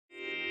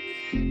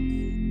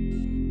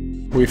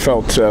We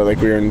felt like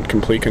we were in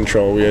complete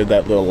control. We had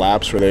that little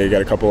lapse where they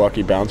got a couple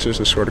lucky bounces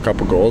and scored a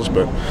couple goals,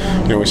 but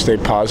we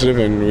stayed positive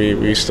and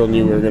we still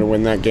knew we were going to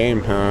win that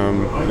game.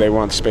 They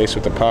want space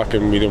with the puck,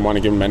 and we didn't want to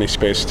give them any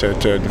space to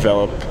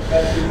develop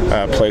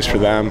plays for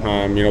them.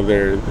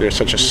 They're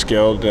such a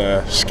skilled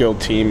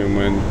team, and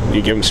when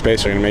you give them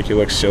space, they're going to make you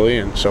look silly,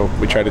 and so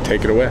we tried to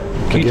take it away.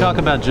 Can you talk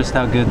about just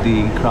how good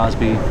the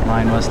Crosby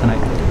line was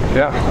tonight?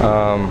 Yeah,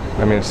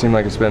 it seemed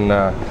like it's been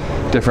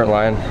a different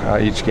line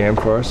each game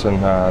for us, and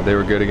they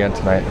were good again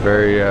tonight.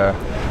 Very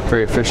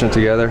efficient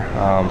together,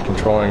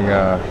 controlling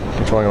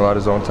a lot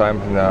of zone time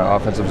in the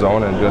offensive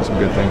zone and doing some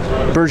good things.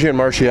 Bergie and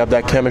Marshy have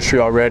that chemistry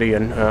already,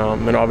 and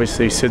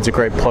obviously Sid's a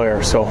great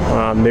player, so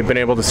they've been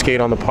able to skate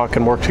on the puck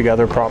and work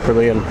together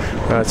properly, and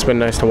it's been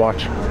nice to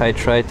watch. I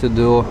try to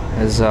do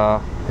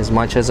as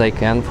much as I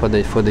can for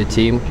the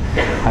team.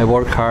 I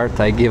work hard,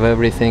 I give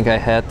everything I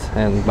had,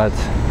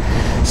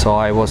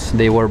 so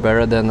they were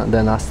better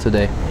than us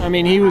today.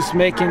 He was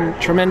making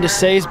tremendous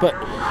saves, but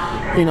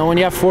when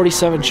you have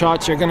 47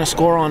 shots, you're going to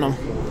score on them.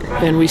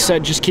 And we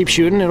said, just keep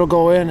shooting, it'll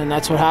go in, and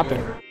that's what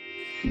happened.